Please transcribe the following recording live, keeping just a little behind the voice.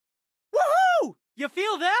You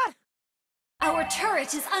feel that? Our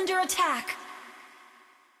turret is under attack.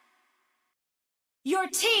 Your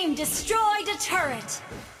team destroyed a turret.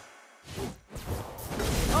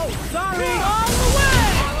 Oh, sorry! All the way!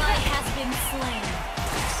 An ally has been slain.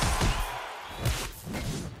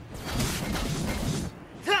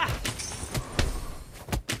 Ha!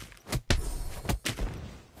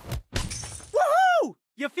 Woohoo!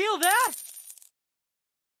 You feel that?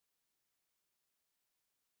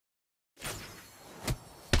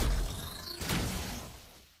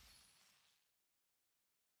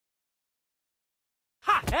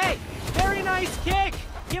 Ha! Hey! Very nice kick!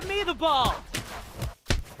 Give me the ball!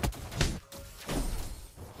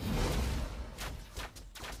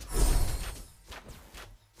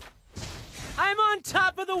 I'm on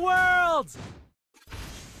top of the world!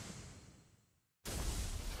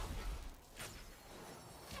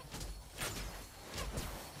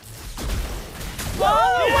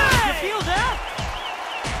 Whoa! Yeah! You feel that?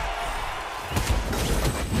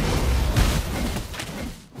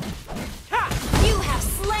 Ha! You have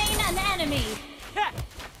slain an enemy. Ha!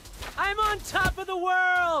 I'm on top of the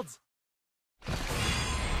world!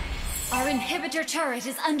 Our inhibitor turret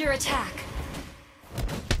is under attack.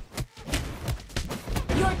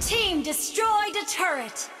 Your team destroyed a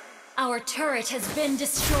turret. Our turret has been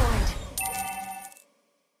destroyed.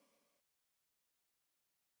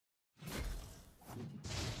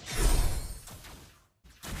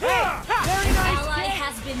 Hey! Very An nice ally kick!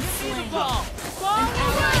 has been Give me the slain. ball! Ball An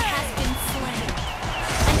ally away! has been slain.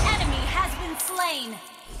 An enemy has been slain.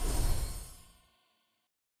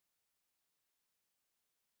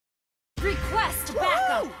 Request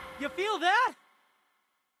backup. Woo! You feel that?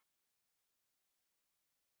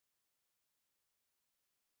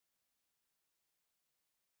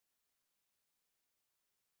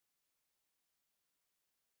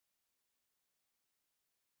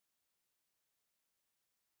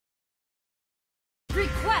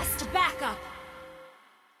 Request backup.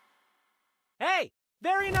 Hey!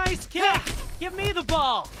 Very nice kick! Give me the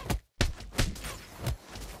ball!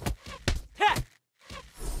 Ha!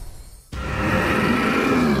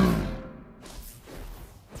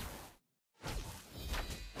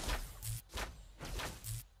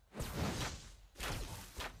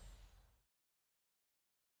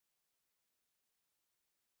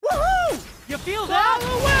 Woohoo! You feel that?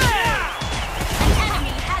 An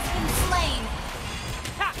enemy has been slain.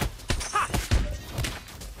 Ha! Ha!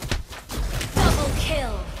 Double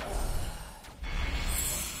kill.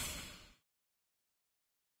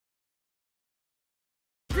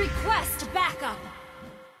 Request backup.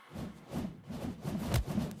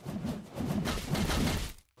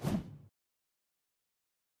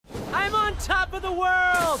 I'm on top of the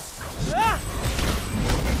world! Ah!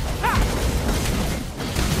 Ha!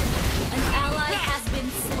 An ally has been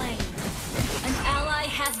slain. An ally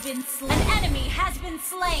has been slain. An enemy has been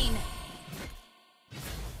slain.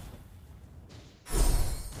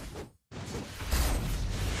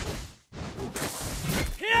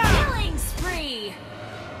 Yeah! Killing spree.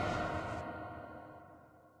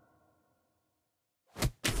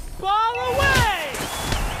 Ball away!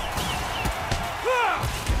 Ha!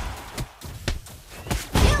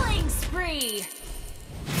 Killing spree.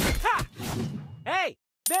 Ha! Hey!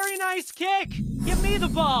 Very nice kick! Give me the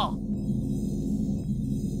ball!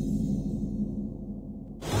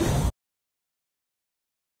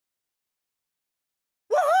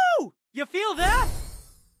 Woohoo! You feel that?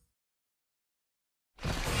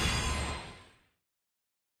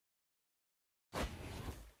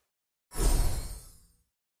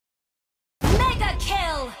 Mega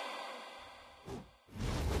kill.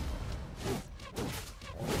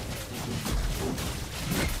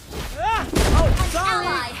 Ah! Oh, An sorry!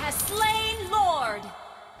 ally has slain Lord.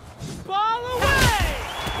 Ball away!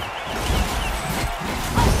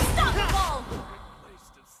 Unstoppable.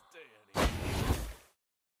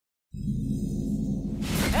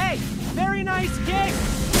 Hey! Very nice kick!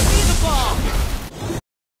 Give me the ball!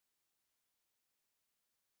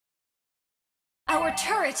 Our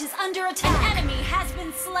turret is under attack. An enemy has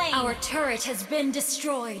been slain. Our turret has been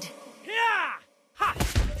destroyed. Yeah! Ha!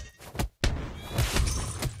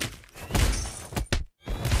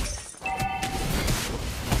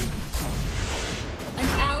 An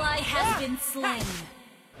ally has been slain.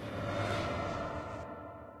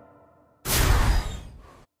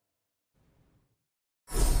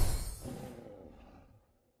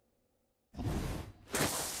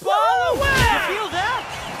 Ball away! You feel that?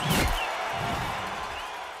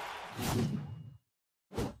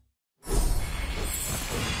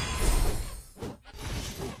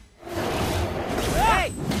 Hey!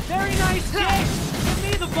 Very nice kick! Give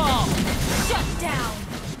me the ball! Shut down.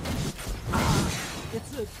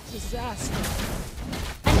 It's a disaster.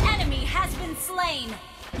 An enemy has been slain.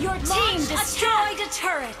 Your team destroyed a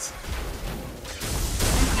turret.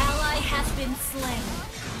 An ally has been slain.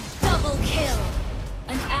 Double kill.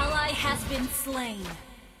 An ally has been slain.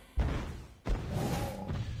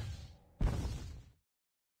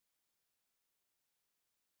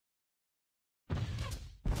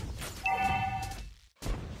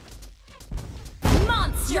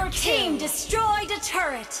 Your team destroyed a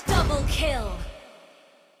turret! Double kill!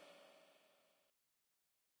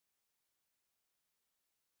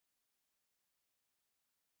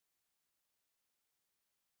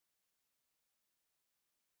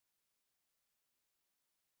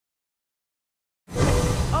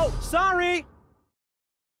 Oh, sorry!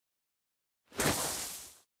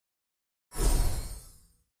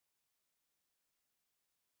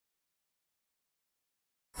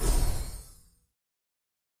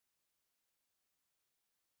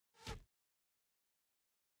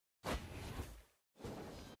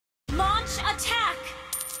 Launch attack!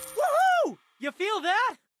 Woohoo! You feel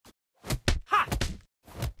that? Ha!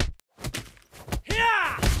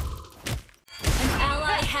 Yeah! An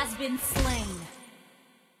ally has been slain.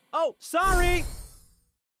 Oh, sorry!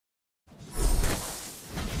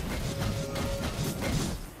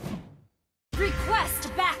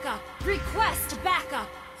 Request backup! Request backup!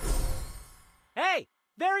 Hey!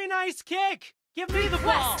 Very nice kick! Give me the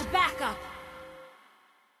ball! Request backup!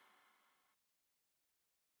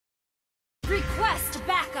 Request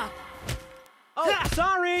backup! Oh,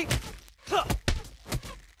 sorry!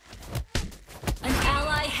 An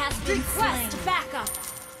ally has been slain. Request backup!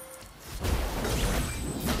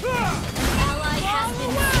 An ally has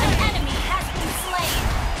been slain. An enemy has been slain.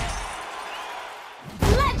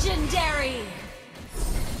 Legendary!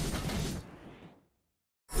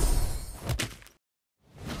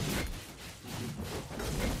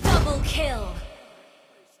 Double kill!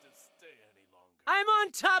 I'm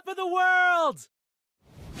on top of the world!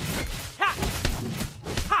 Ha!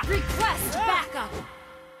 Ha! Request backup!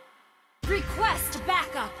 Request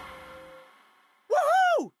backup!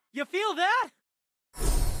 Woohoo! You feel that?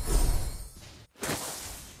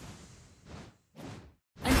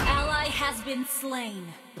 An ally has been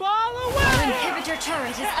slain. Ball away! Our inhibitor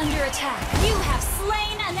turret is under attack. You have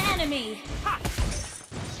slain an enemy! Ha!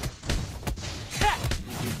 Ha!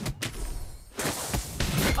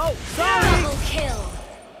 Oh, sorry! Double kill!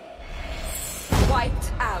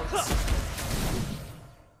 Wiped out.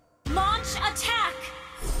 Launch attack!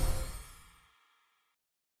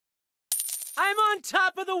 I'm on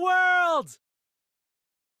top of the world!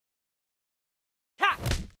 Ha!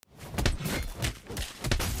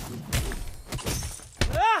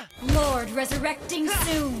 Ah! Lord resurrecting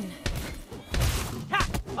soon. Ha!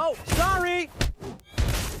 Oh, sorry!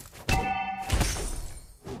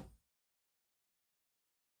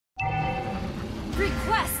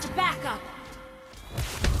 Request backup!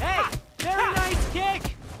 Hey! Very nice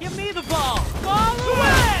kick! Give me the ball! Ball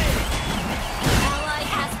away! An ally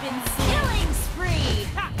has been killing spree!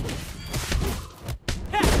 Ha!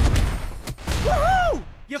 Ha! Woohoo!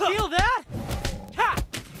 You feel that? Ha!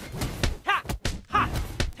 Ha! Ha!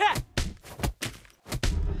 Ha!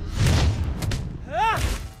 Ah!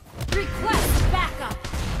 Request backup!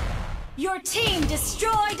 Your team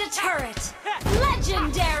destroyed a turret!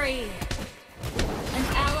 Legendary! An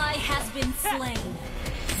ally has been slain.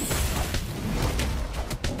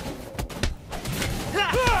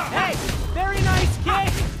 Hey! Very nice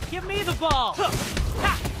kick! Give me the ball!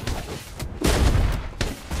 Ha!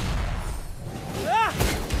 Ah!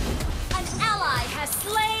 An ally has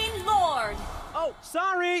slain Lord! Oh,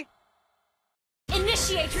 sorry!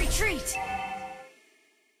 Initiate retreat!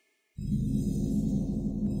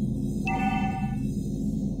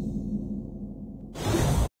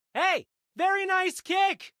 Hey! Very nice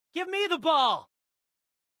kick! Give me the ball!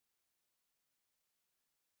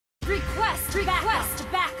 Request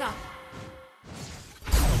backup!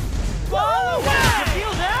 Ball away! You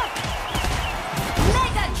feel that?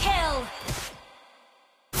 Mega kill!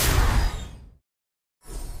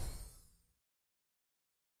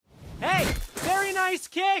 Hey! Very nice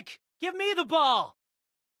kick! Give me the ball!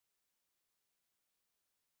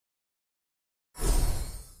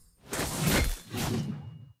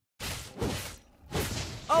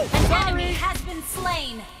 Oh, An sorry! enemy has been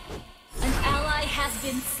slain! An ally has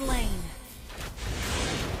been slain.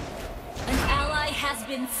 An ally has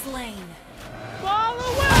been slain. Ball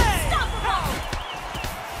away! Unstoppable!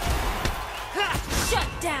 Shut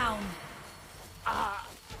down!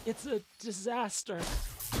 It's a disaster.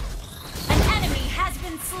 An enemy has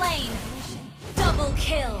been slain! Double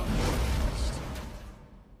kill!